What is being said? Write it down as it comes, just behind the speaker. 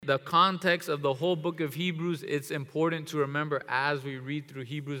The context of the whole book of Hebrews, it's important to remember as we read through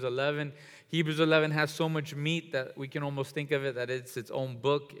Hebrews 11. Hebrews 11 has so much meat that we can almost think of it that it's its own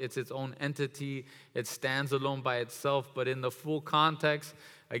book, it's its own entity, it stands alone by itself. But in the full context,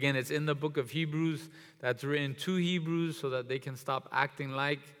 again, it's in the book of Hebrews that's written to Hebrews so that they can stop acting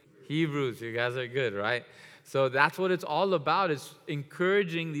like Hebrews. You guys are good, right? So that's what it's all about. It's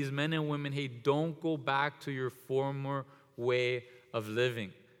encouraging these men and women, hey, don't go back to your former way of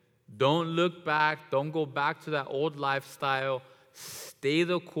living. Don't look back. Don't go back to that old lifestyle. Stay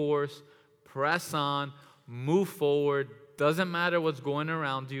the course. Press on. Move forward. Doesn't matter what's going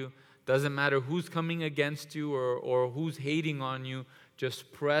around you. Doesn't matter who's coming against you or who's hating on you.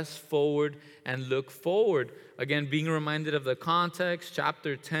 Just press forward and look forward. Again, being reminded of the context,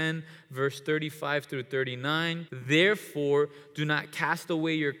 chapter 10, verse 35 through 39. Therefore, do not cast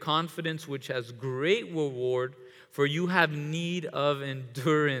away your confidence, which has great reward, for you have need of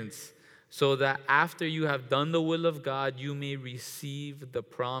endurance, so that after you have done the will of God, you may receive the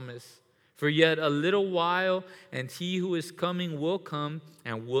promise. For yet a little while, and he who is coming will come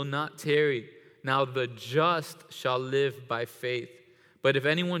and will not tarry. Now the just shall live by faith. But if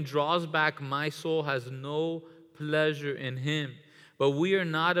anyone draws back, my soul has no pleasure in him. But we are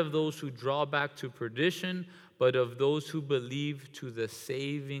not of those who draw back to perdition, but of those who believe to the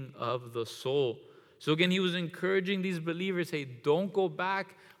saving of the soul. So again, he was encouraging these believers, hey, don't go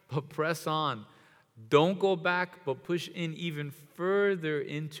back, but press on. Don't go back, but push in even further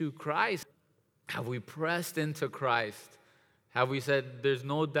into Christ. Have we pressed into Christ? Have we said, there's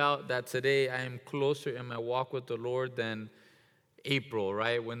no doubt that today I am closer in my walk with the Lord than April,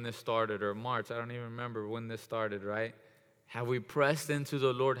 right, when this started, or March? I don't even remember when this started, right? Have we pressed into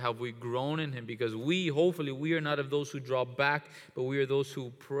the Lord? Have we grown in Him? Because hopefully, we are not of those who draw back, but we are those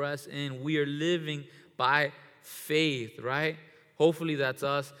who press in. We are living by faith, right? Hopefully, that's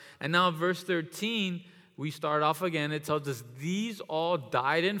us. And now, verse 13, we start off again. It tells us, these all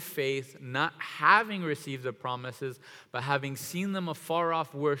died in faith, not having received the promises, but having seen them afar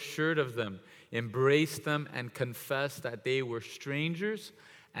off, were assured of them, embraced them, and confessed that they were strangers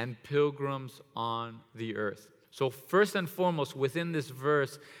and pilgrims on the earth. So first and foremost, within this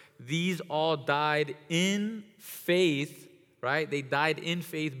verse, these all died in faith, right? They died in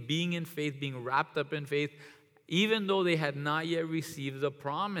faith, being wrapped up in faith, even though they had not yet received the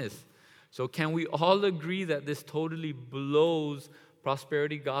promise. So can we all agree that this totally blows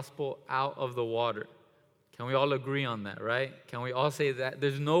prosperity gospel out of the water? Can we all agree on that, right? Can we all say that?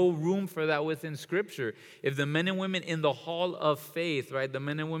 There's no room for that within Scripture. If the men and women in the hall of faith, right, the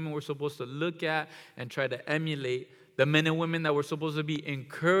men and women we're supposed to look at and try to emulate, the men and women that we're supposed to be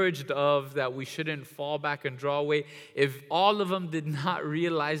encouraged of, that we shouldn't fall back and draw away, if all of them did not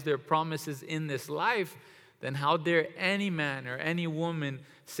realize their promises in this life, then how dare any man or any woman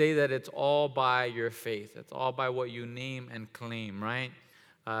say that it's all by your faith? It's all by what you name and claim, right?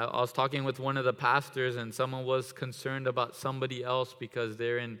 I was talking with one of the pastors, and someone was concerned about somebody else because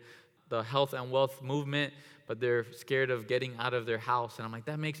they're in the health and wealth movement, but they're scared of getting out of their house. And I'm like,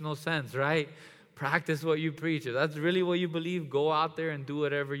 that makes no sense, right? Practice what you preach. If that's really what you believe, go out there and do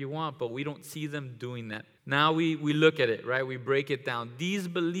whatever you want. But we don't see them doing that. Now we look at it, right? We break it down. These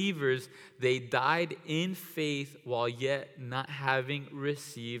believers, they died in faith while yet not having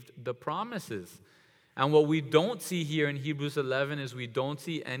received the promises. And what we don't see here in Hebrews 11 is we don't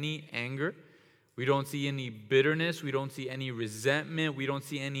see any anger. We don't see any bitterness. We don't see any resentment. We don't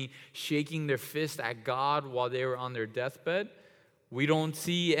see any shaking their fist at God while they were on their deathbed. We don't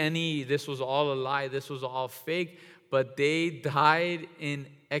see any, this was all a lie, this was all fake. But they died in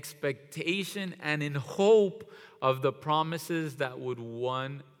expectation and in hope of the promises that would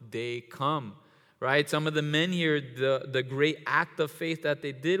one day come. Right? Some of the men here, the great act of faith that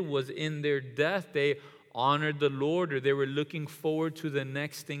they did was in their death, they honored the Lord, or they were looking forward to the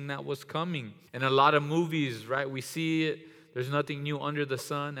next thing that was coming. In a lot of movies, right, we see it, there's nothing new under the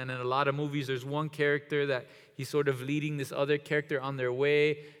sun. And in a lot of movies, there's one character that he's sort of leading this other character on their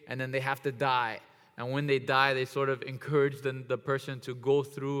way, and then they have to die. And when they die, they sort of encourage the person to go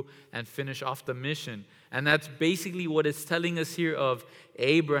through and finish off the mission. And that's basically what it's telling us here of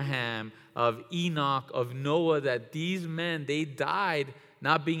Abraham, of Enoch, of Noah, that these men, they died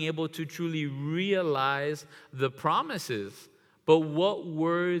not being able to truly realize the promises. But what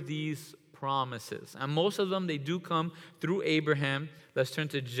were these promises? And most of them, they do come through Abraham. Let's turn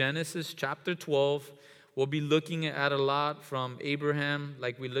to Genesis chapter 12. We'll be looking at a lot from Abraham,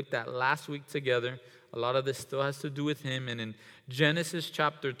 like we looked at last week together. A lot of this still has to do with him. And in Genesis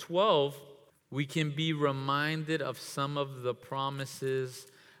chapter 12, we can be reminded of some of the promises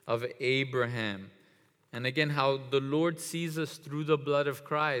of Abraham. And again, how the Lord sees us through the blood of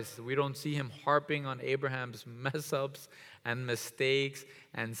Christ. We don't see him harping on Abraham's mess ups and mistakes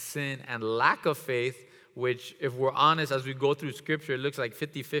and sin and lack of faith, which, if we're honest, as we go through Scripture, it looks like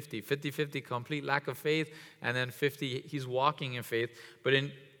 50-50. 50-50 complete lack of faith, and then 50 he's walking in faith. But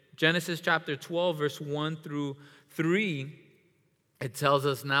in Genesis chapter 12, verse 1 through 3, it tells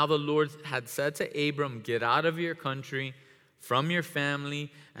us, now the Lord had said to Abram, get out of your country, from your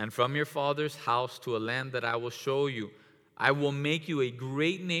family, and from your father's house to a land that I will show you. I will make you a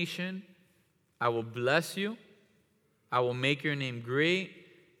great nation. I will bless you. I will make your name great.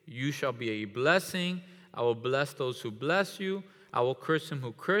 You shall be a blessing. I will bless those who bless you. I will curse him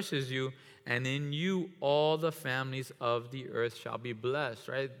who curses you. And in you all the families of the earth shall be blessed.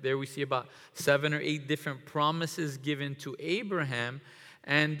 Right? There we see about 7 or 8 different promises given to Abraham.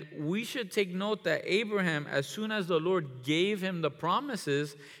 And we should take note that Abraham, as soon as the Lord gave him the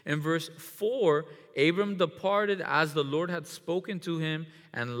promises, in verse 4, Abram departed as the Lord had spoken to him,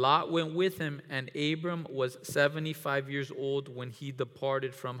 and Lot went with him, and Abram was 75 years old when he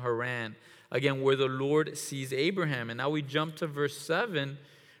departed from Haran. Again, where the Lord sees Abraham. And now we jump to verse 7,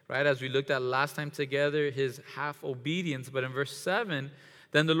 right, as we looked at last time together, his half obedience. But in verse 7,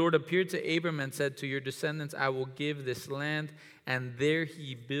 then the Lord appeared to Abram and said, to your descendants I will give this land. And there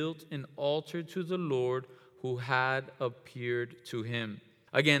he built an altar to the Lord who had appeared to him.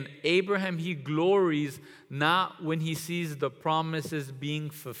 Again, Abraham, he glories not when he sees the promises being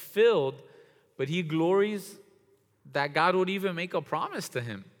fulfilled, but he glories that God would even make a promise to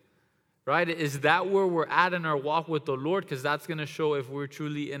him. Right? Is that where we're at in our walk with the Lord? Because that's going to show if we're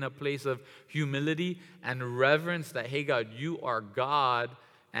truly in a place of humility and reverence that, hey, God, you are God,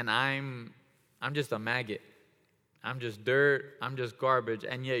 and I'm just a maggot. I'm just dirt. I'm just garbage.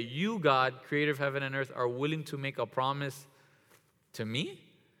 And yet you, God, creator of heaven and earth, are willing to make a promise to me?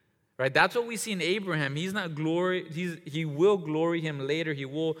 Right? That's what we see in Abraham. He's not he will glory him later. He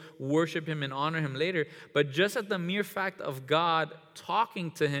will worship him and honor him later. But just at the mere fact of God talking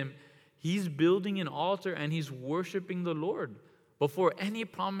to him, he's building an altar and he's worshiping the Lord before any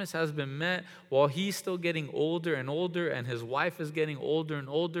promise has been met, while he's still getting older and older, and his wife is getting older and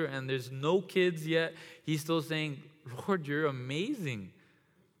older, and there's no kids yet. He's still saying, Lord, you're amazing.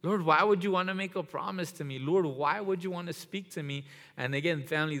 Lord, why would you want to make a promise to me? Lord, why would you want to speak to me? And again,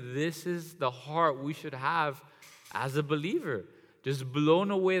 family, this is the heart we should have as a believer. Just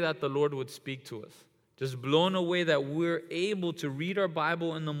blown away that the Lord would speak to us. Just blown away that we're able to read our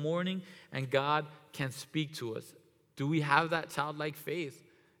Bible in the morning and God can speak to us. Do we have that childlike faith?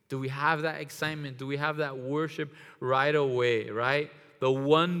 Do we have that excitement? Do we have that worship right away, right? The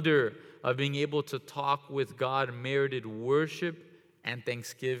wonder of being able to talk with God merited worship and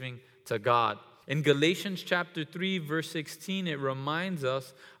thanksgiving to God. In Galatians chapter 3, verse 16, it reminds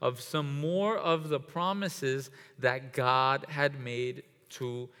us of some more of the promises that God had made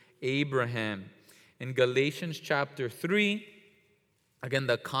to Abraham. In Galatians chapter 3, again,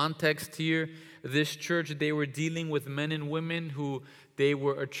 the context here, this church, they were dealing with men and women who they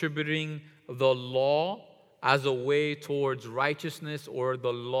were attributing the law as a way towards righteousness, or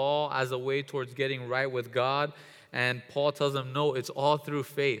the law as a way towards getting right with God. And Paul tells them, no, it's all through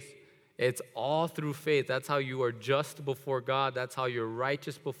faith. It's all through faith. That's how you are just before God. That's how you're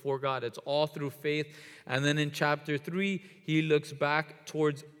righteous before God. It's all through faith. And then in chapter 3, he looks back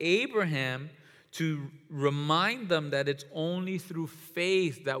towards Abraham to remind them that it's only through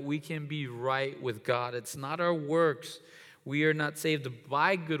faith that we can be right with God. It's not our works. We are not saved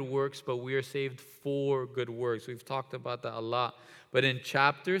by good works, but we are saved for good works. We've talked about that a lot. But in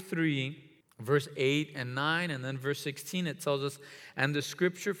chapter 3, verse 8 and 9, and then verse 16, it tells us, and the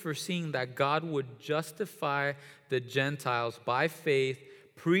scripture foreseeing that God would justify the Gentiles by faith,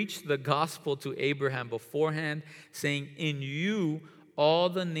 preached the gospel to Abraham beforehand, saying, in you all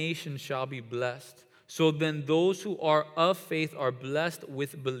the nations shall be blessed. So then those who are of faith are blessed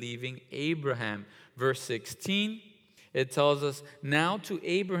with believing Abraham. Verse 16, it tells us, now to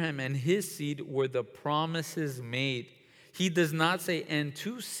Abraham and his seed were the promises made. He does not say, and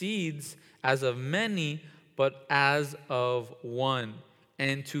two seeds as of many, but as of one.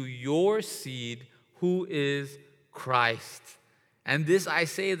 And to your seed, who is Christ. And this I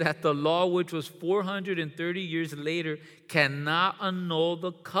say, that the law, which was 430 years later, cannot annul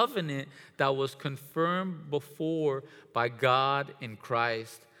the covenant that was confirmed before by God in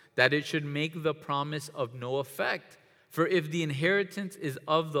Christ, that it should make the promise of no effect. For if the inheritance is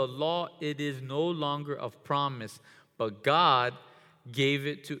of the law, it is no longer of promise, but God gave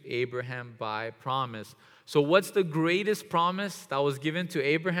it to Abraham by promise. So what's the greatest promise that was given to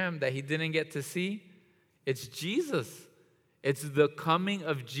Abraham that he didn't get to see? It's Jesus. It's the coming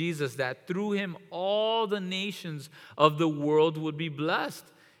of Jesus, that through him all the nations of the world would be blessed.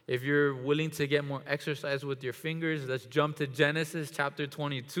 If you're willing to get more exercise with your fingers, let's jump to Genesis chapter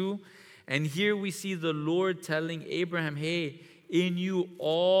 22. And here we see the Lord telling Abraham, hey, in you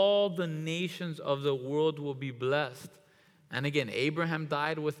all the nations of the world will be blessed. And again, Abraham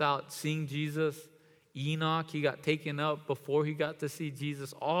died without seeing Jesus. Enoch, he got taken up before he got to see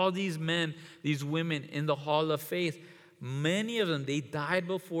Jesus. All these men, these women in the hall of faith, many of them, they died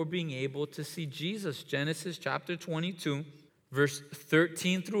before being able to see Jesus. Genesis chapter 22, verse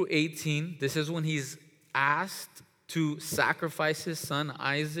 13 through 18. This is when he's asked to sacrifice his son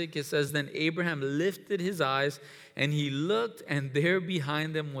Isaac. It says, then Abraham lifted his eyes and he looked, and there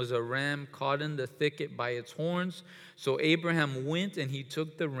behind them was a ram caught in the thicket by its horns. So Abraham went and he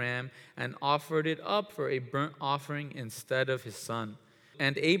took the ram and offered it up for a burnt offering instead of his son.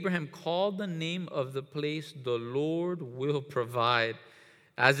 And Abraham called the name of the place, the Lord will provide.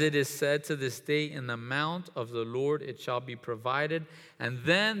 As it is said to this day, in the mount of the Lord it shall be provided. And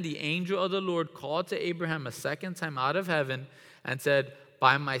then the angel of the Lord called to Abraham a second time out of heaven and said,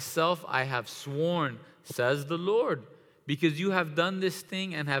 by myself I have sworn, says the Lord, because you have done this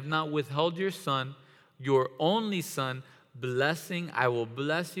thing and have not withheld your son, your only son. Blessing, I will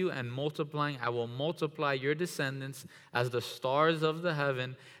bless you, and multiplying, I will multiply your descendants as the stars of the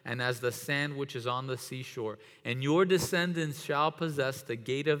heaven and as the sand which is on the seashore. And your descendants shall possess the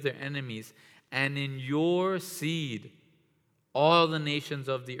gate of their enemies, and in your seed all the nations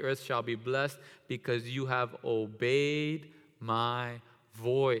of the earth shall be blessed, because you have obeyed my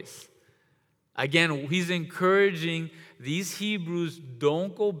voice. Again, he's encouraging these Hebrews,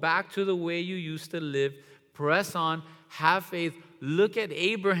 don't go back to the way you used to live. Press on. Have faith. Look at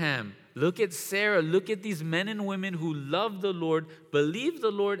Abraham. Look at Sarah. Look at these men and women who loved the Lord, believed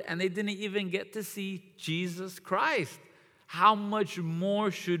the Lord, and they didn't even get to see Jesus Christ. How much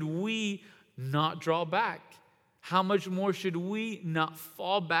more should we not draw back? How much more should we not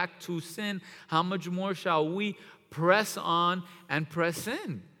fall back to sin? How much more shall we press on and press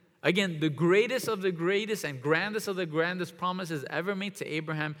in? Again, the greatest of the greatest and grandest of the grandest promises ever made to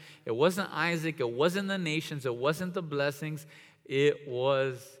Abraham, it wasn't Isaac, it wasn't the nations, it wasn't the blessings, it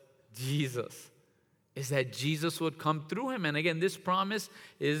was Jesus. Is that Jesus would come through him. And again, this promise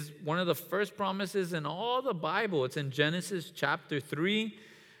is one of the first promises in all the Bible. It's in Genesis chapter 3.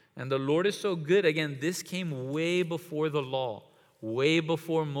 And the Lord is so good. Again, this came way before the law, way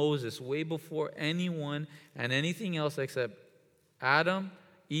before Moses, way before anyone and anything else except Adam,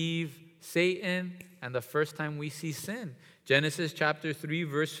 Eve, Satan, and the first time we see sin. Genesis chapter 3,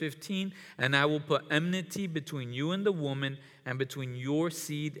 verse 15, and I will put enmity between you and the woman, and between your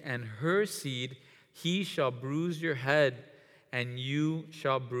seed and her seed. He shall bruise your head, and you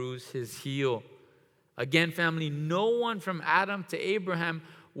shall bruise his heel. Again, family, no one from Adam to Abraham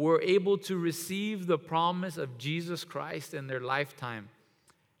were able to receive the promise of Jesus Christ in their lifetime,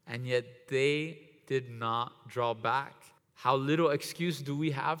 and yet they did not draw back. How little excuse do we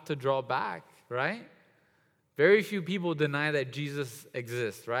have to draw back, right? Very few people deny that Jesus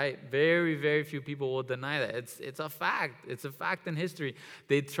exists, right? Very, very few people will deny that. It's a fact. It's a fact in history.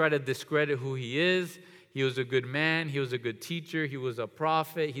 They try to discredit who he is. He was a good man. He was a good teacher. He was a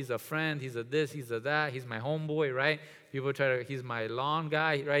prophet. He's a friend. He's a this. He's a that. He's my homeboy, right? People he's my lawn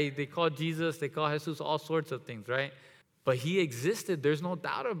guy, right? They call Jesus, they call Jesus all sorts of things, right? But he existed. There's no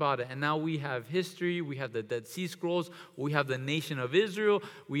doubt about it. And now we have history. We have the Dead Sea Scrolls. We have the nation of Israel.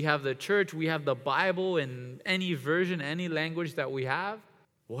 We have the church. We have the Bible in any version, any language that we have.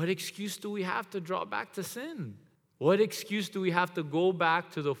 What excuse do we have to draw back to sin? What excuse do we have to go back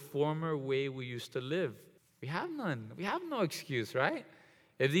to the former way we used to live? We have none. We have no excuse, right?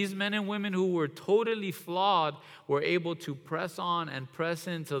 If these men and women who were totally flawed were able to press on and press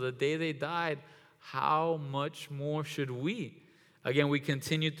in till the day they died, how much more should we? Again, we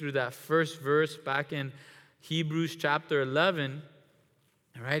continue through that first verse back in Hebrews chapter 11.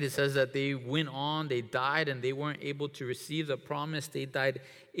 All right, it says that they went on, they died, and they weren't able to receive the promise. They died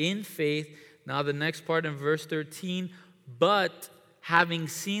in faith. Now the next part in verse 13, but having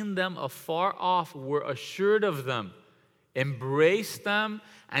seen them afar off, were assured of them, embraced them,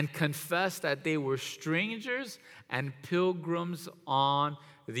 and confessed that they were strangers and pilgrims on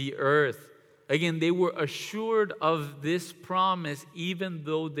the earth. Again, they were assured of this promise even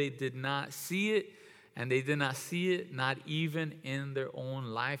though they did not see it, and they did not see it not even in their own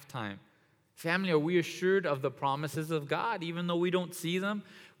lifetime. Family, are we assured of the promises of God even though we don't see them?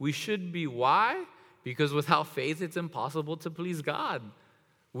 We should be. Why? Because without faith, it's impossible to please God.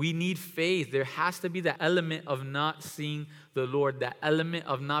 We need faith. There has to be that element of not seeing the Lord, that element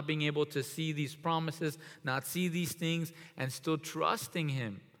of not being able to see these promises, not see these things, and still trusting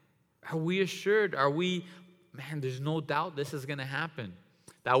Him. Are we assured? Are we, man, there's no doubt this is going to happen.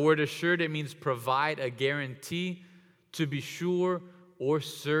 That word assured, it means provide a guarantee, to be sure or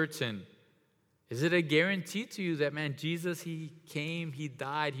certain. Is it a guarantee to you that, man, Jesus, He came, He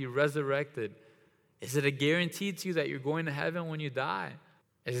died, He resurrected? Is it a guarantee to you that you're going to heaven when you die?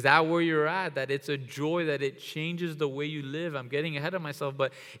 Is that where you're at? That it's a joy, that it changes the way you live? I'm getting ahead of myself,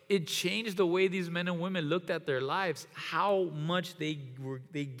 but it changed the way these men and women looked at their lives. How much they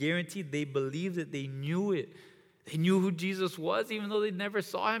guaranteed, they believed it, they knew it. They knew who Jesus was, even though they never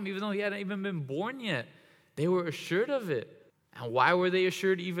saw Him, even though He hadn't even been born yet. They were assured of it. And why were they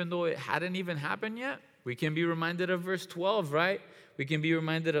assured even though it hadn't even happened yet? We can be reminded of verse 12, right? We can be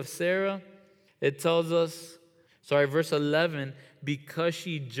reminded of Sarah. It tells us, verse 11, because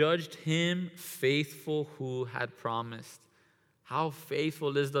she judged him faithful who had promised. How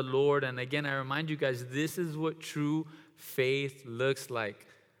faithful is the Lord? And again, I remind you guys, this is what true faith looks like.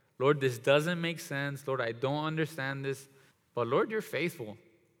 Lord, this doesn't make sense. Lord, I don't understand this. But Lord, you're faithful.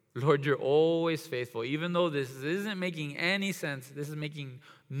 Lord, you're always faithful. Even though this isn't making any sense, this is making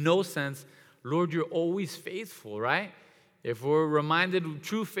no sense, Lord, you're always faithful, right? If we're reminded of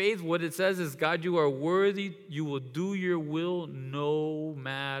true faith, what it says is, God, you are worthy. You will do your will no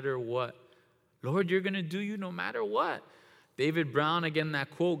matter what. Lord, you're going to do you no matter what. David Brown, again,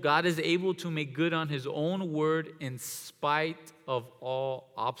 that quote, God is able to make good on His own word in spite of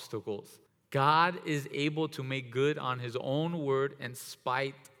all obstacles. God is able to make good on His own word in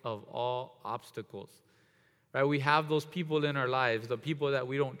spite of all obstacles. Right? We have those people in our lives, the people that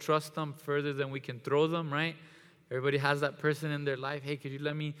we don't trust them further than we can throw them, right? Everybody has that person in their life. Hey, could you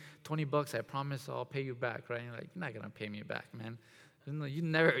lend me $20? I promise I'll pay you back, right? You're like, you're not going to pay me back, man.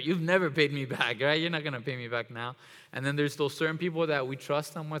 You've never paid me back, right? You're not going to pay me back now. And then there's those certain people that we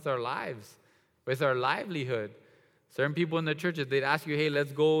trust them with our lives, with our livelihood. Certain people in the churches, they'd ask you, hey,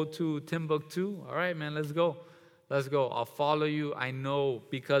 let's go to Timbuktu. All right, man, let's go. Let's go. I'll follow you. I know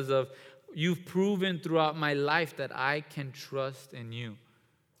because of you've proven throughout my life that I can trust in you.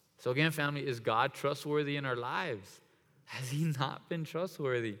 So again, family, is God trustworthy in our lives? Has He not been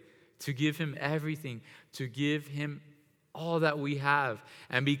trustworthy to give Him everything, to give Him all that we have?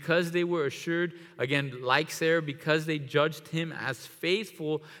 And because they were assured, again, like Sarah, because they judged Him as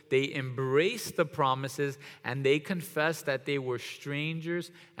faithful, they embraced the promises and they confessed that they were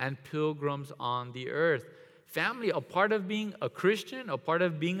strangers and pilgrims on the earth. Family, a part of being a Christian, a part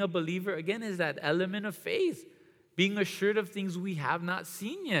of being a believer, again, is that element of faith. Being assured of things we have not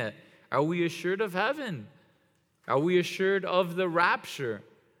seen yet. Are we assured of heaven? Are we assured of the rapture?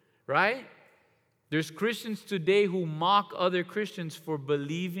 Right? There's Christians today who mock other Christians for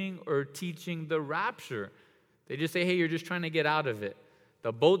believing or teaching the rapture. They just say, hey, you're just trying to get out of it.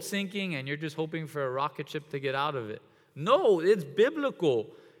 The boat's sinking and you're just hoping for a rocket ship to get out of it. No, it's biblical.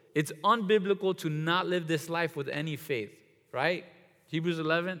 It's unbiblical to not live this life with any faith, right? Hebrews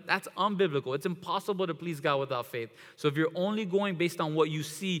 11, that's unbiblical. It's impossible to please God without faith. So if you're only going based on what you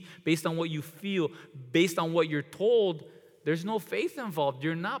see, based on what you feel, based on what you're told, there's no faith involved.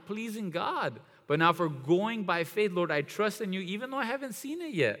 You're not pleasing God. But now if we're going by faith, Lord, I trust in you, even though I haven't seen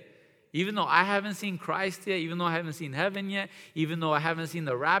it yet. Even though I haven't seen Christ yet, even though I haven't seen heaven yet, even though I haven't seen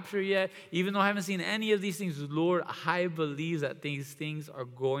the rapture yet, even though I haven't seen any of these things, Lord, I believe that these things are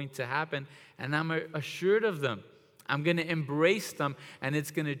going to happen, and I'm assured of them. I'm going to embrace them, and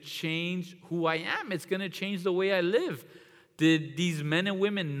it's going to change who I am. It's going to change the way I live. Did these men and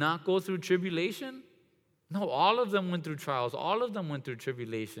women not go through tribulation? No, all of them went through trials. All of them went through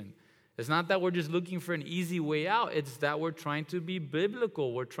tribulation. It's not that we're just looking for an easy way out. It's that we're trying to be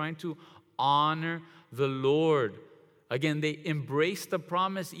biblical. We're trying to honor the Lord. Again, they embraced the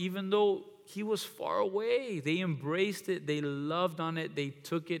promise even though He was far away. They embraced it. They loved on it. They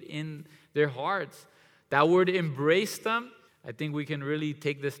took it in their hearts. That word embrace them, I think we can really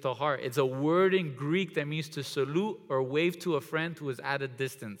take this to heart. It's a word in Greek that means to salute or wave to a friend who is at a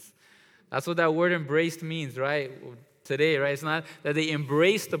distance. That's what that word embraced means, right? Today, right? It's not that they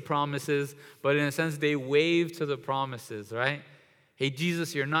embrace the promises, but in a sense, they wave to the promises, right? Hey,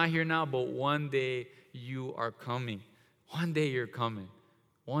 Jesus, you're not here now, but one day you are coming. One day you're coming.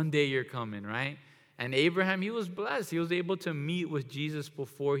 One day you're coming, right? And Abraham, he was blessed. He was able to meet with Jesus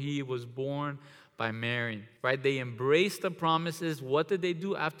before he was born by Mary, right? They embraced the promises. What did they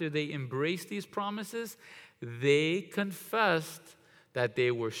do after they embraced these promises? They confessed that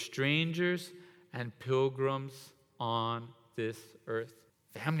they were strangers and pilgrims on this earth.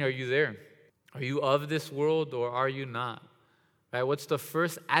 Family, are you there? Are you of this world or are you not? right? What's the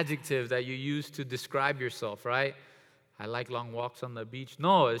first adjective that you use to describe yourself, right? I like long walks on the beach.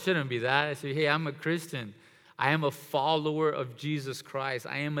 No, it shouldn't be that. I say, hey, I'm a Christian. I am a follower of Jesus Christ.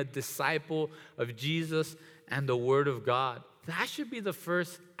 I am a disciple of Jesus and the Word of God. That should be the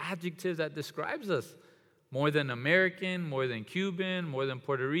first adjective that describes us. More than American, more than Cuban, more than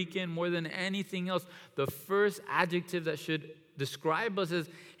Puerto Rican, more than anything else. The first adjective that should describe us is,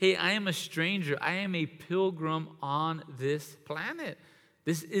 hey, I am a stranger. I am a pilgrim on this planet.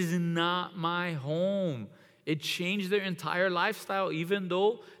 This is not my home. It changed their entire lifestyle, even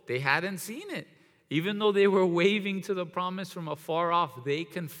though they hadn't seen it. Even though they were waving to the promise from afar off, they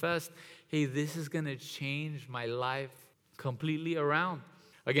confessed, hey, this is going to change my life completely around.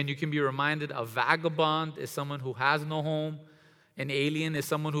 Again, you can be reminded a vagabond is someone who has no home. An alien is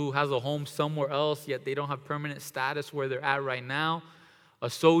someone who has a home somewhere else, yet they don't have permanent status where they're at right now. A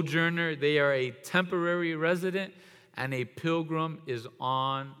sojourner, they are a temporary resident. And a pilgrim is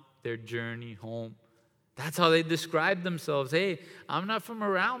on their journey home. That's how they describe themselves. Hey, I'm not from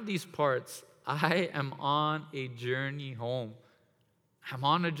around these parts. I am on a journey home. I'm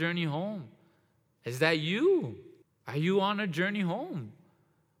on a journey home. Is that you? Are you on a journey home?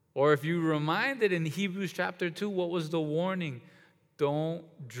 Or if you reminded in Hebrews chapter 2, what was the warning? Don't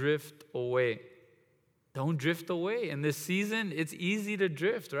drift away. Don't drift away. In this season, it's easy to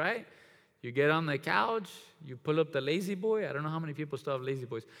drift, right? You get on the couch, you pull up the lazy boy. I don't know how many people still have lazy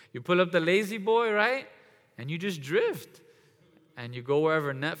boys. You pull up the lazy boy, right? And you just drift. And you go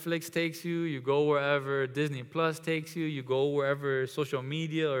wherever Netflix takes you. You go wherever Disney Plus takes you. You go wherever social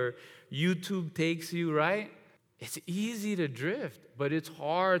media or YouTube takes you, right? It's easy to drift, but it's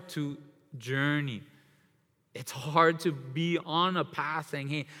hard to journey. It's hard to be on a path saying,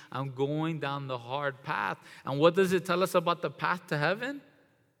 hey, I'm going down the hard path. And what does it tell us about the path to heaven?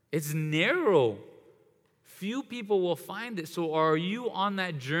 It's narrow. Few people will find it. So are you on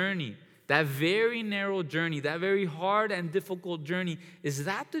that journey? That very narrow journey, that very hard and difficult journey, is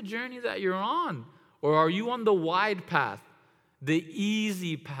that the journey that you're on? Or are you on the wide path, the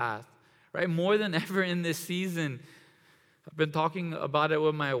easy path? Right? More than ever in this season, I've been talking about it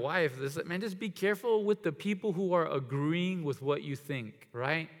with my wife. Man, just be careful with the people who are agreeing with what you think,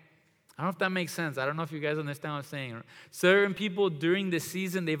 right? I don't know if that makes sense. I don't know if you guys understand what I'm saying. Certain people during this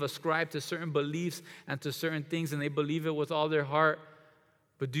season, they've ascribed to certain beliefs and to certain things, and they believe it with all their heart.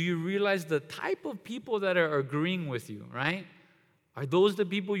 But do you realize the type of people that are agreeing with you, right? Are those the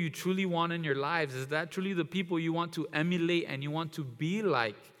people you truly want in your lives? Is that truly the people you want to emulate and you want to be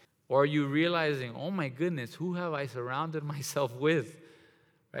like? Or are you realizing, oh my goodness, who have I surrounded myself with?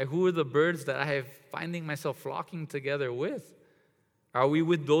 Right? Who are the birds that I have finding myself flocking together with? Are we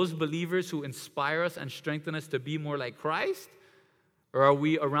with those believers who inspire us and strengthen us to be more like Christ? Or are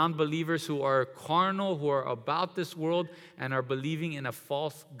we around believers who are carnal, who are about this world, and are believing in a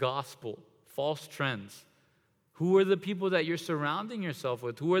false gospel, false trends? Who are the people that you're surrounding yourself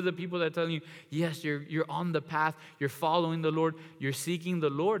with? Who are the people that are telling you, yes, you're on the path, you're following the Lord, you're seeking the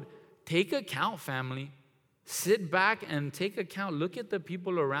Lord? Take account, family. Sit back and take account. Look at the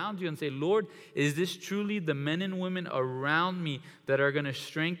people around you and say, Lord, is this truly the men and women around me that are going to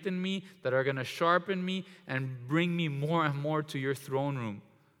strengthen me, that are going to sharpen me, and bring me more and more to your throne room?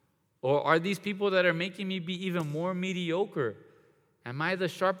 Or are these people that are making me be even more mediocre? Am I the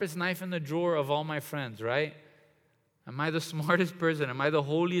sharpest knife in the drawer of all my friends, right? Am I the smartest person? Am I the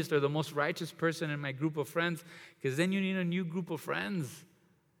holiest or the most righteous person in my group of friends? Because then you need a new group of friends.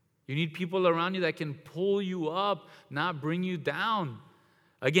 You need people around you that can pull you up, not bring you down.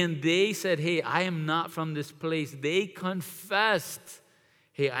 Again, they said, hey, I am not from this place. They confessed,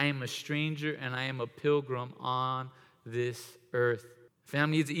 hey, I am a stranger and I am a pilgrim on this earth.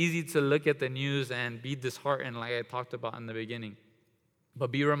 Family, it's easy to look at the news and be disheartened like I talked about in the beginning.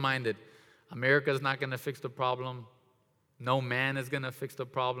 But be reminded, America is not going to fix the problem. No man is going to fix the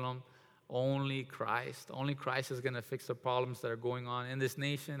problem. Only Christ. Only Christ is going to fix the problems that are going on in this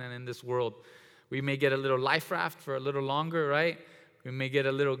nation and in this world. We may get a little life raft for a little longer, right? We may get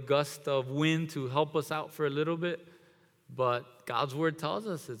a little gust of wind to help us out for a little bit. But God's word tells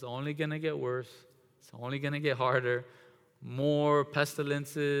us it's only going to get worse. It's only going to get harder. More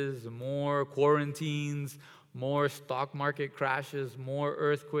pestilences, more quarantines, more stock market crashes, more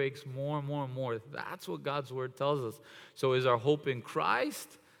earthquakes, more. That's what God's word tells us. So is our hope in Christ?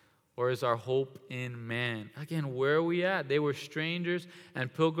 Or is our hope in man? Again, where are we at? They were strangers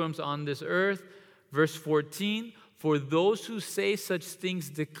and pilgrims on this earth. Verse 14, for those who say such things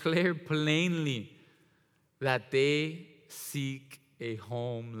declare plainly that they seek a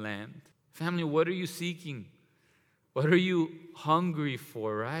homeland. Family, what are you seeking? What are you hungry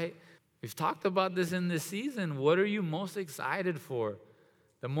for, right? We've talked about this in this season. What are you most excited for?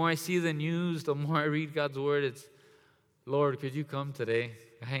 The more I see the news, the more I read God's word, it's, Lord, could you come today?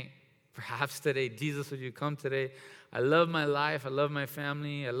 Right? Perhaps today. Jesus, would you come today? I love my life. I love my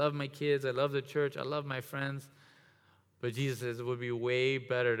family. I love my kids. I love the church. I love my friends. But Jesus says it would be way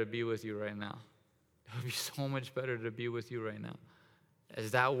better to be with you right now. It would be so much better to be with you right now.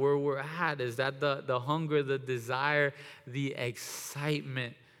 Is that where we're at? Is that the hunger, the desire, the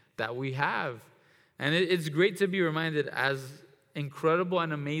excitement that we have? And it's great to be reminded, as incredible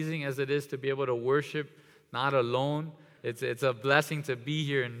and amazing as it is to be able to worship not alone. It's a blessing to be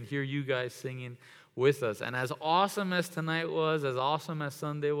here and hear you guys singing with us. And as awesome as tonight was, as awesome as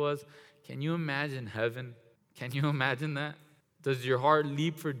Sunday was, can you imagine heaven? Can you imagine that? Does your heart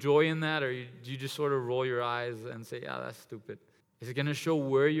leap for joy in that, or do you just sort of roll your eyes and say, yeah, that's stupid? Is it going to show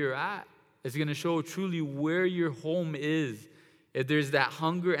where you're at? Is it going to show truly where your home is? If there's that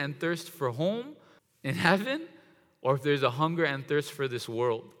hunger and thirst for home in heaven, or if there's a hunger and thirst for this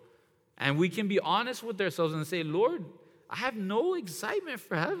world. And we can be honest with ourselves and say, Lord, I have no excitement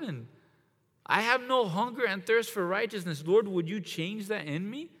for heaven. I have no hunger and thirst for righteousness. Lord, would you change that in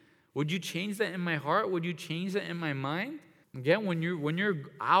me? Would you change that in my heart? Would you change that in my mind? Again, when you're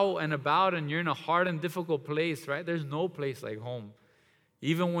out and about and you're in a hard and difficult place, right? There's no place like home.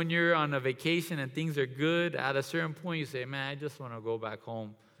 Even when you're on a vacation and things are good, at a certain point you say, man, I just want to go back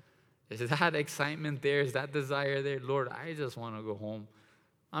home. Is that excitement there? Is that desire there? Lord, I just want to go home.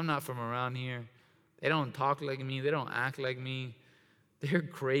 I'm not from around here. They don't talk like me. They don't act like me. They're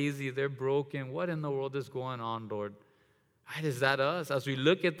crazy. They're broken. What in the world is going on, Lord? Right, is that us? As we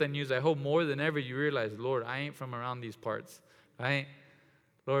look at the news, I hope more than ever you realize, Lord, I ain't from around these parts, right?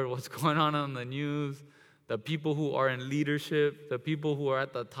 Lord, what's going on the news? The people who are in leadership, the people who are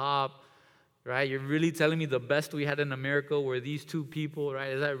at the top, right? You're really telling me the best we had in America were these two people,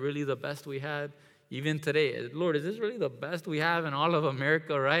 right? Is that really the best we had? Even today, Lord, is this really the best we have in all of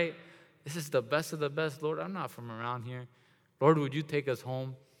America, right? This is the best of the best. Lord, I'm not from around here. Lord, would you take us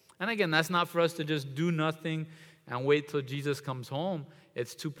home? And again, that's not for us to just do nothing and wait till Jesus comes home.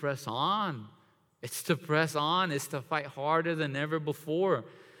 It's to press on. It's to press on. It's to fight harder than ever before.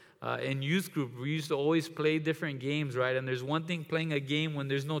 In youth group, we used to always play different games, right? And there's one thing playing a game when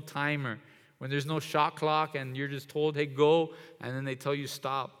there's no timer, when there's no shot clock and you're just told, hey, go, and then they tell you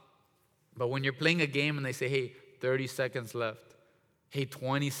stop. But when you're playing a game and they say, hey, 30 seconds left, hey,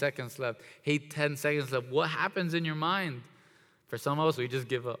 20 seconds left, hey, 10 seconds left, what happens in your mind? For some of us, we just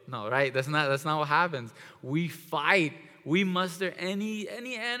give up. No, right? That's not what happens. We fight. We muster any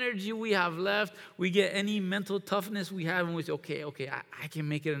energy we have left. We get any mental toughness we have, and we say, okay, I can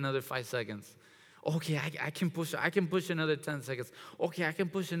make it another 5 seconds. Okay, I can push another 10 seconds. Okay, I can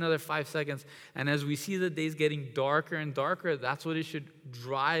push another 5 seconds. And as we see the days getting darker and darker, that's what it should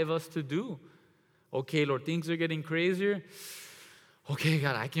drive us to do. Okay, Lord, things are getting crazier. Okay,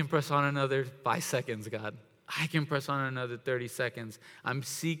 God, I can press on another 5 seconds, God. I can press on another 30 seconds. I'm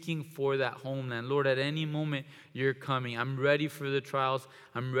seeking for that homeland. Lord, at any moment, you're coming. I'm ready for the trials.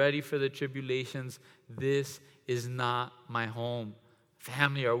 I'm ready for the tribulations. This is not my home.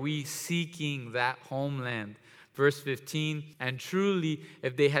 Family, are we seeking that homeland? Verse 15, and truly,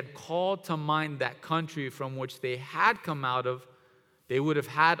 if they had called to mind that country from which they had come out of, they would have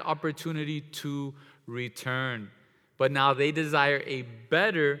had opportunity to return. But now they desire a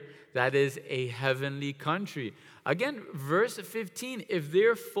better, that is a heavenly country. Again, verse 15, if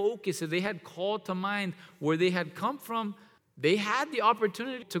their focus, if they had called to mind where they had come from, they had the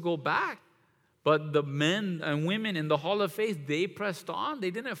opportunity to go back. But the men and women in the hall of faith, they pressed on.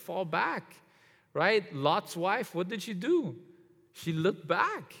 They didn't fall back, right? Lot's wife, what did she do? She looked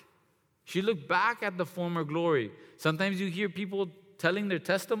back. She looked back at the former glory. Sometimes you hear people telling their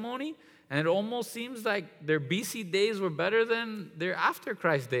testimony, and it almost seems like their BC days were better than their after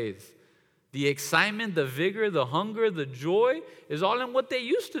Christ days. The excitement, the vigor, the hunger, the joy is all in what they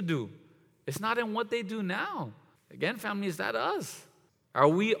used to do. It's not in what they do now. Again, family, is that us? Are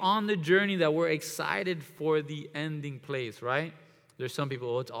we on the journey that we're excited for the ending place, right? There's some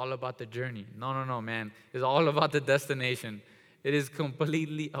people, it's all about the journey. No, man. It's all about the destination. It is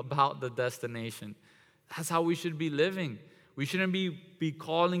completely about the destination. That's how we should be living. We shouldn't be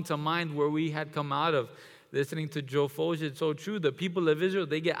calling to mind where we had come out of. Listening to Joe Foge, it's so true. The people of Israel,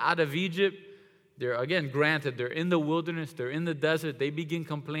 they get out of Egypt. They're, again, granted, they're in the wilderness. They're in the desert. They begin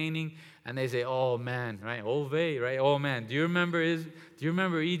complaining, and they say, oh, man, right? Ove, right? Oh, man, do you remember Egypt? Do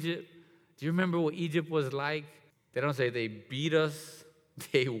you remember what Egypt was like? They don't say they beat us.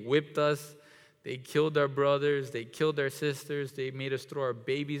 They whipped us. They killed our brothers. They killed our sisters. They made us throw our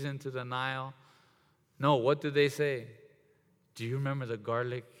babies into the Nile. No, what do they say? Do you remember the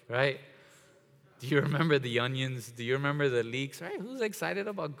garlic, right? Do you remember the onions? Do you remember the leeks? Right? Who's excited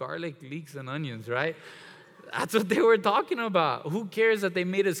about garlic, leeks, and onions, right? That's what they were talking about. Who cares that they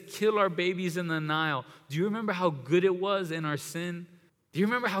made us kill our babies in the Nile? Do you remember how good it was in our sin? Do you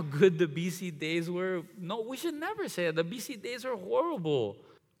remember how good the BC days were? No, we should never say that. The BC days are horrible.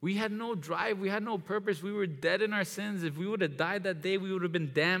 We had no drive. We had no purpose. We were dead in our sins. If we would have died that day, we would have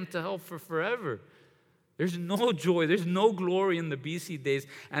been damned to hell for forever. There's no joy. There's no glory in the BC days.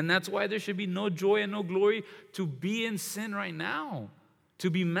 And that's why there should be no joy and no glory to be in sin right now. To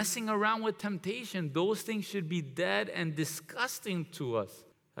be messing around with temptation. Those things should be dead and disgusting to us.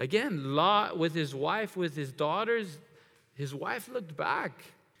 Again, Lot with his wife, with his daughters, his wife looked back.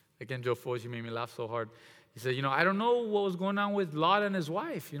 Again, Joe Foz, you made me laugh so hard. He said, I don't know what was going on with Lot and his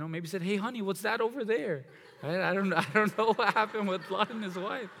wife. Maybe he said, hey, honey, what's that over there? Right? I don't know what happened with Lot and his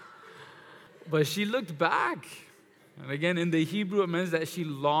wife. But she looked back. And again, in the Hebrew, it means that she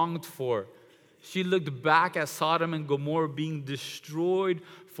longed for. She looked back at Sodom and Gomorrah being destroyed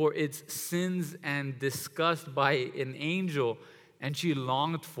for its sins and discussed by an angel, and she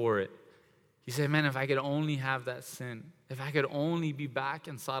longed for it. He said, man, if I could only have that sin, if I could only be back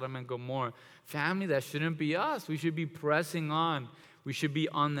in Sodom and Gomorrah. Family, that shouldn't be us. We should be pressing on. We should be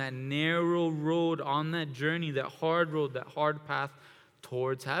on that narrow road, on that journey, that hard road, that hard path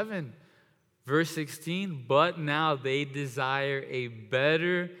towards heaven. Verse 16, but now they desire a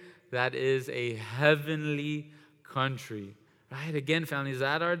better, that is a heavenly country. Right? Again, family, is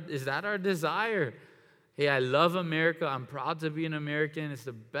that our desire? Hey, I love America. I'm proud to be an American. It's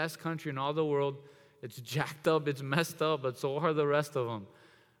the best country in all the world. It's jacked up, it's messed up, but so are the rest of them.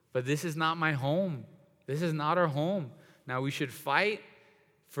 But this is not my home. This is not our home. Now, we should fight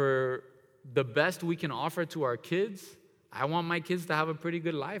for the best we can offer to our kids. I want my kids to have a pretty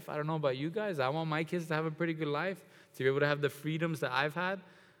good life. I don't know about you guys. I want my kids to have a pretty good life, to be able to have the freedoms that I've had.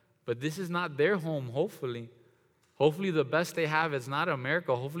 But this is not their home, hopefully. Hopefully the best they have is not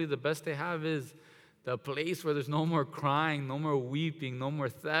America. Hopefully the best they have is the place where there's no more crying, no more weeping, no more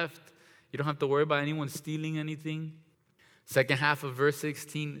theft. You don't have to worry about anyone stealing anything. Second half of verse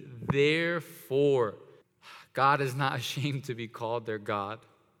 16, therefore, God is not ashamed to be called their God,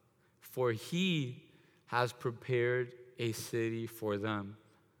 for he has prepared a city for them.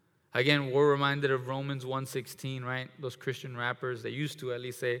 Again, we're reminded of Romans 1:16, right? Those Christian rappers, they used to at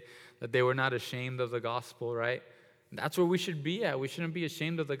least say that they were not ashamed of the gospel, right? That's where we should be at. We shouldn't be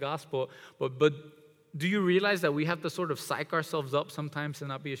ashamed of the gospel. But do you realize that we have to sort of psych ourselves up sometimes to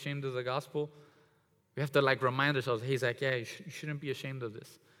not be ashamed of the gospel? We have to remind ourselves, hey, Zach, yeah, you shouldn't be ashamed of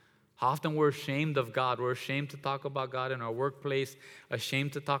this. How often we're ashamed of God. We're ashamed to talk about God in our workplace,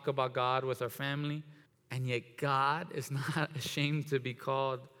 ashamed to talk about God with our family. And yet God is not ashamed to be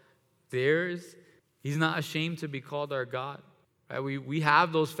called theirs. He's not ashamed to be called our God. Right? We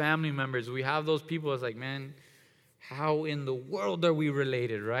have those family members. We have those people that's man, how in the world are we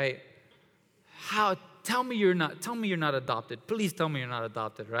related, right? Tell me you're not adopted. Please tell me you're not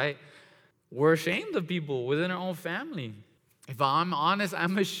adopted, right? We're ashamed of people within our own family. If I'm honest,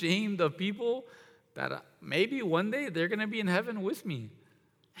 I'm ashamed of people that maybe one day they're going to be in heaven with me.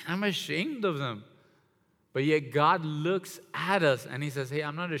 And I'm ashamed of them. But yet God looks at us and he says, hey,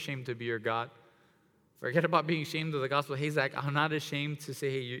 I'm not ashamed to be your God. Forget about being ashamed of the gospel. Hey, Zach, I'm not ashamed to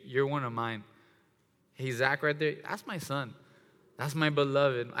say, hey, you're one of mine. Hey, Zach right there, that's my son. That's my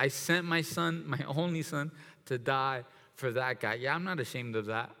beloved. I sent my son, my only son, to die for that guy. Yeah, I'm not ashamed of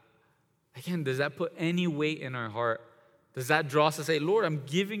that. Again, does that put any weight in our heart? Does that draw us to say, Lord, I'm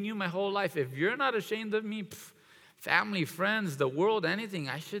giving you my whole life. If you're not ashamed of me, family, friends, the world, anything,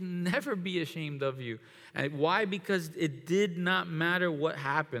 I should never be ashamed of you. And why? Because it did not matter what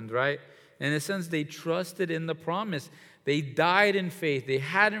happened, right? In a sense, they trusted in the promise. They died in faith. They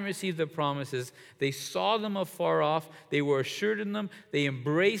hadn't received the promises. They saw them afar off. They were assured in them. They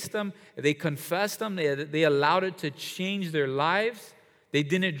embraced them. They confessed them. They allowed it to change their lives. They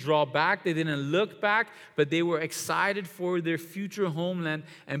didn't draw back. They didn't look back. But they were excited for their future homeland.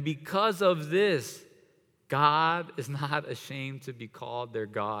 And because of this, God is not ashamed to be called their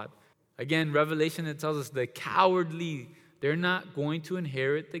God. Again, Revelation, it tells us the cowardly, they're not going to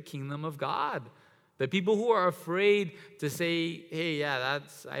inherit the kingdom of God. The people who are afraid to say, hey, yeah,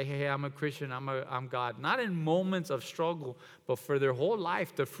 I'm a Christian, I'm God. Not in moments of struggle, but for their whole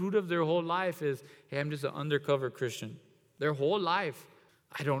life. The fruit of their whole life is, hey, I'm just an undercover Christian. Their whole life.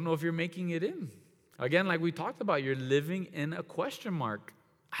 I don't know if you're making it in. Again, like we talked about, you're living in a question mark.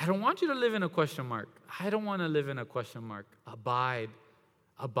 I don't want you to live in a question mark. I don't want to live in a question mark. Abide.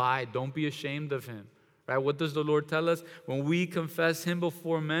 Don't be ashamed of him. Right? What does the Lord tell us? When we confess him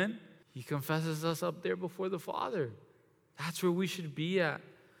before men, he confesses us up there before the Father. That's where we should be at.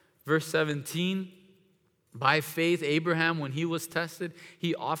 Verse 17, by faith, Abraham, when he was tested,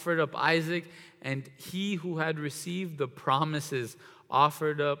 he offered up Isaac, and he who had received the promises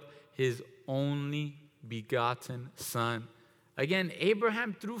offered up his only begotten son. Again,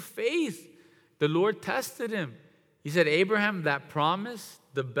 Abraham, through faith, the Lord tested him. He said, Abraham, that promise,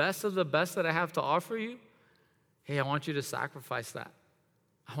 the best of the best that I have to offer you, hey, I want you to sacrifice that.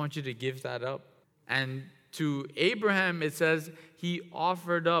 I want you to give that up. And to Abraham, it says he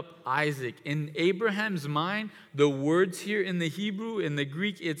offered up Isaac. In Abraham's mind, the words here in the Hebrew, in the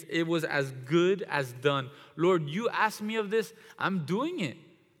Greek, it was as good as done. Lord, you asked me of this, I'm doing it.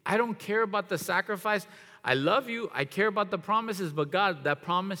 I don't care about the sacrifice. I love you. I care about the promises, but God, that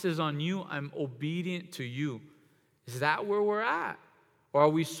promise is on you. I'm obedient to you. Is that where we're at? Or are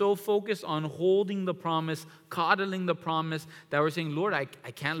we so focused on holding the promise, coddling the promise, that we're saying, Lord, I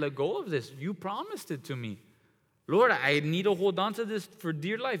can't let go of this. You promised it to me. Lord, I need to hold on to this for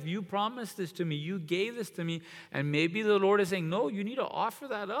dear life. You promised this to me. You gave this to me. And maybe the Lord is saying, no, you need to offer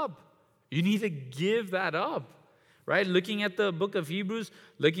that up. You need to give that up. Right? Looking at the book of Hebrews,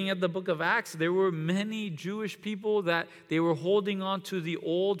 looking at the book of Acts, there were many Jewish people that they were holding on to the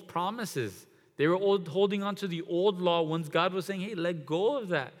old promises. They were holding on to the old law once God was saying, hey, let go of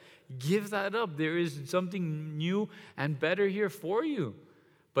that. Give that up. There is something new and better here for you.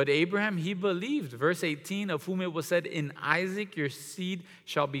 But Abraham, he believed. Verse 18, of whom it was said, in Isaac your seed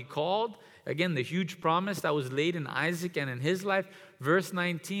shall be called. Again, the huge promise that was laid in Isaac and in his life. Verse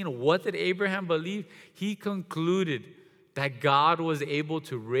 19, what did Abraham believe? He concluded that God was able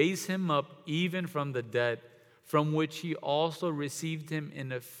to raise him up even from the dead, from which he also received him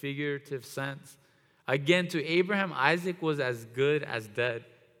in a figurative sense. Again, to Abraham, Isaac was as good as dead.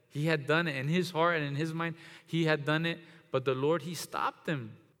 He had done it in his heart and in his mind. He had done it, but the Lord, he stopped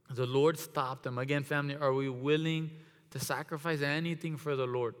him. The Lord stopped him. Again, family, are we willing to sacrifice anything for the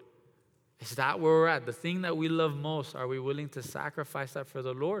Lord? Is that where we're at? The thing that we love most, are we willing to sacrifice that for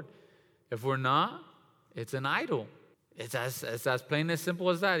the Lord? If we're not, it's an idol. It's as plain as simple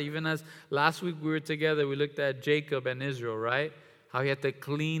as that. Even as last week we were together, we looked at Jacob and Israel, right? How he had to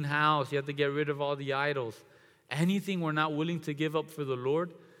clean house. He had to get rid of all the idols. Anything we're not willing to give up for the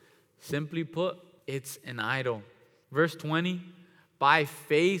Lord, simply put, it's an idol. Verse 20, by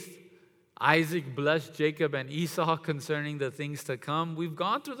faith, Isaac blessed Jacob and Esau concerning the things to come. We've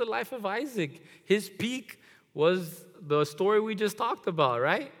gone through the life of Isaac. His peak was the story we just talked about,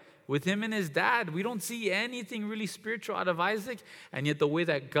 right? With him and his dad, we don't see anything really spiritual out of Isaac. And yet the way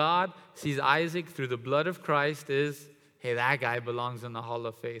that God sees Isaac through the blood of Christ is, hey, that guy belongs in the hall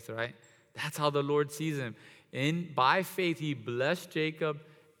of faith, right? That's how the Lord sees him. By faith, he blessed Jacob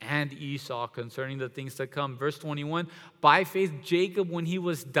and Esau concerning the things to come. Verse 21, by faith, Jacob, when he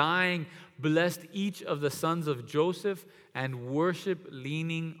was dying, blessed each of the sons of Joseph and worshiped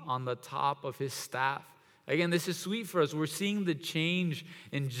leaning on the top of his staff. Again, this is sweet for us. We're seeing the change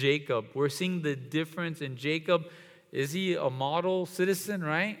in Jacob. We're seeing the difference in Jacob. Is he a model citizen,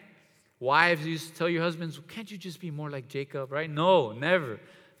 right? Wives, you used to tell your husbands, can't you just be more like Jacob, right? No, never.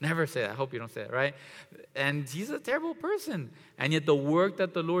 Never say that. I hope you don't say that, right? And he's a terrible person. And yet the work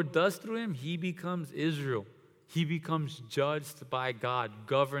that the Lord does through him, he becomes Israel. He becomes judged by God,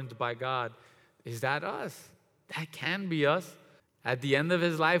 governed by God. Is that us? That can be us. At the end of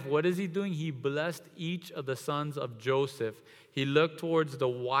his life, what is he doing? He blessed each of the sons of Joseph. He looked towards the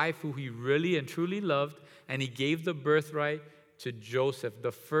wife who he really and truly loved, and he gave the birthright to Joseph,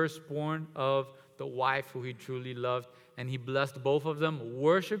 the firstborn of the wife who he truly loved. And he blessed both of them,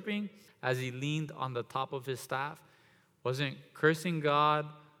 worshiping as he leaned on the top of his staff. Wasn't cursing God,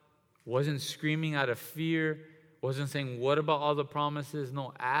 wasn't screaming out of fear, wasn't saying, what about all the promises?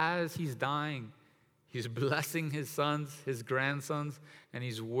 No, as he's dying, he's blessing his sons, his grandsons, and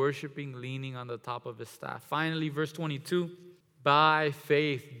he's worshiping, leaning on the top of his staff. Finally, verse 22, by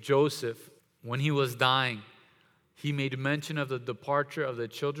faith, Joseph, when he was dying, he made mention of the departure of the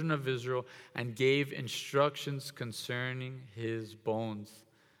children of Israel and gave instructions concerning his bones.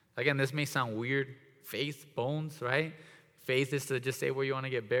 Again, this may sound weird. Faith, bones, right? Faith is to just say where you want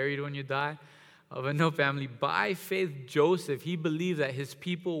to get buried when you die. But no, family, by faith, Joseph, he believed that his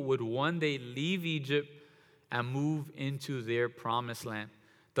people would one day leave Egypt and move into their promised land.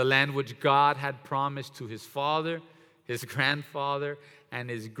 The land which God had promised to his father, his grandfather, and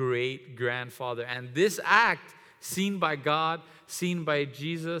his great-grandfather. And this act, seen by God, seen by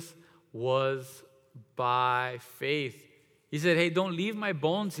Jesus, was by faith. He said, hey, don't leave my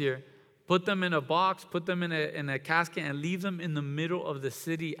bones here. Put them in a box, put them in a casket, and leave them in the middle of the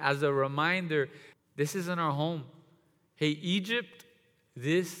city as a reminder, this isn't our home. Hey, Egypt,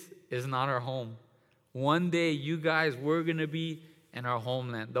 this is not our home. One day, you guys, we're going to be in our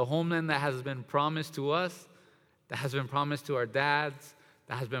homeland. The homeland that has been promised to us, that has been promised to our dads,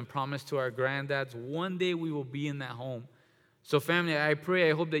 that has been promised to our granddads. One day we will be in that home. So family, I pray,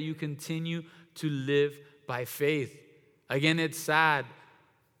 I hope that you continue to live by faith. Again, it's sad.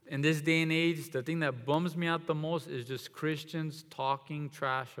 In this day and age, the thing that bums me out the most is just Christians talking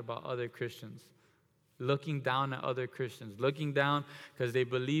trash about other Christians. Looking down at other Christians. Looking down because they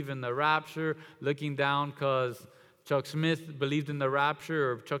believe in the rapture. Looking down because Chuck Smith believed in the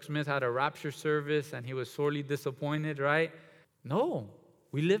rapture, or Chuck Smith had a rapture service and he was sorely disappointed, right? No.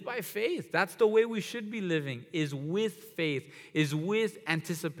 We live by faith. That's the way we should be living, is with faith, is with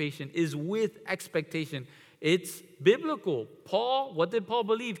anticipation, is with expectation. It's biblical. Paul, what did Paul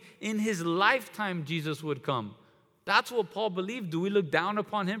believe? In his lifetime, Jesus would come. That's what Paul believed. Do we look down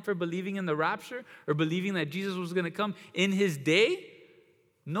upon him for believing in the rapture or believing that Jesus was going to come in his day?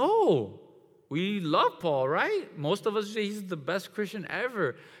 No. We love Paul, right? Most of us say he's the best Christian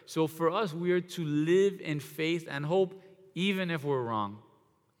ever. So for us, we are to live in faith and hope even if we're wrong,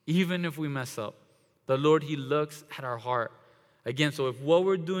 even if we mess up. The Lord, he looks at our heart. Again, so if what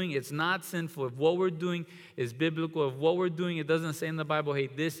we're doing, it's not sinful, if what we're doing is biblical, if what we're doing, it doesn't say in the Bible, hey,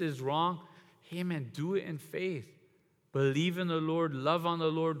 this is wrong, hey, man, do it in faith. Believe in the Lord, love on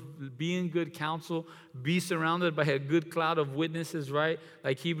the Lord, be in good counsel, be surrounded by a good cloud of witnesses, right?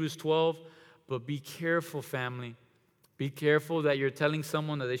 Like Hebrews 12. But be careful, family. Be careful that you're telling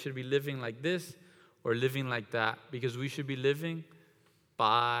someone that they should be living like this or living like that, because we should be living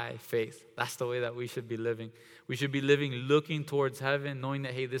by faith. That's the way that we should be living. We should be living looking towards heaven, knowing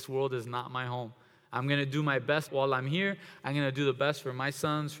that, hey, this world is not my home. I'm going to do my best while I'm here. I'm going to do the best for my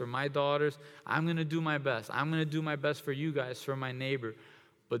sons, for my daughters. I'm going to do my best. I'm going to do my best for you guys, for my neighbor.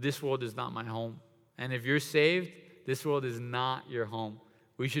 But this world is not my home. And if you're saved, this world is not your home.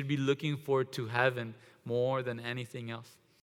 We should be looking forward to heaven more than anything else.